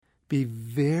Be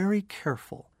very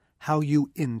careful how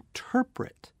you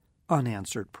interpret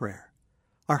unanswered prayer.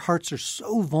 Our hearts are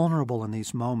so vulnerable in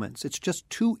these moments. It's just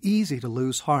too easy to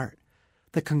lose heart.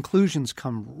 The conclusions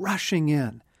come rushing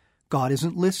in. God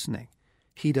isn't listening.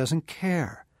 He doesn't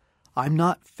care. I'm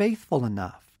not faithful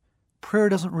enough. Prayer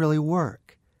doesn't really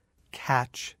work.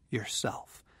 Catch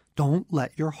yourself. Don't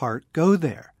let your heart go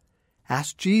there.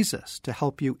 Ask Jesus to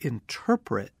help you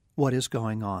interpret what is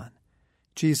going on.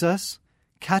 Jesus,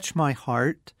 catch my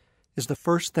heart is the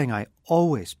first thing I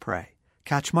always pray.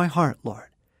 Catch my heart, Lord.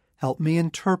 Help me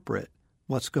interpret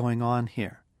what's going on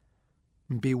here.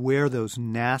 And beware those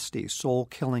nasty,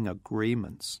 soul-killing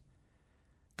agreements.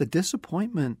 The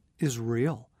disappointment is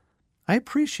real. I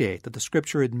appreciate that the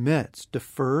Scripture admits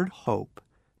deferred hope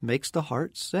makes the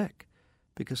heart sick,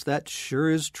 because that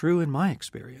sure is true in my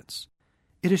experience.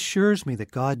 It assures me that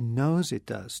God knows it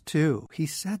does too. He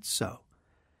said so.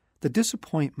 The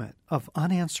disappointment of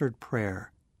unanswered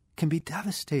prayer can be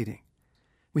devastating.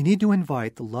 We need to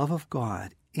invite the love of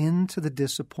God into the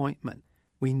disappointment.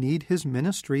 We need His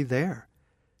ministry there.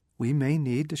 We may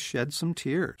need to shed some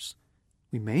tears.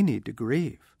 We may need to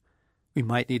grieve. We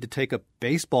might need to take a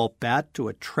baseball bat to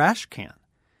a trash can.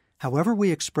 However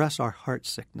we express our heart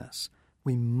sickness,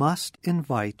 we must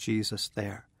invite Jesus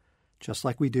there, just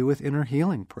like we do with inner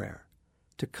healing prayer,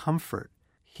 to comfort,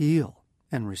 heal,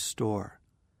 and restore.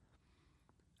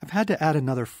 I've had to add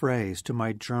another phrase to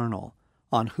my journal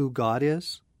on who God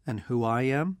is and who I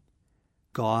am.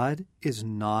 God is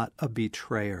not a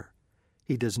betrayer.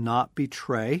 He does not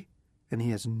betray, and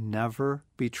He has never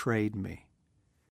betrayed me.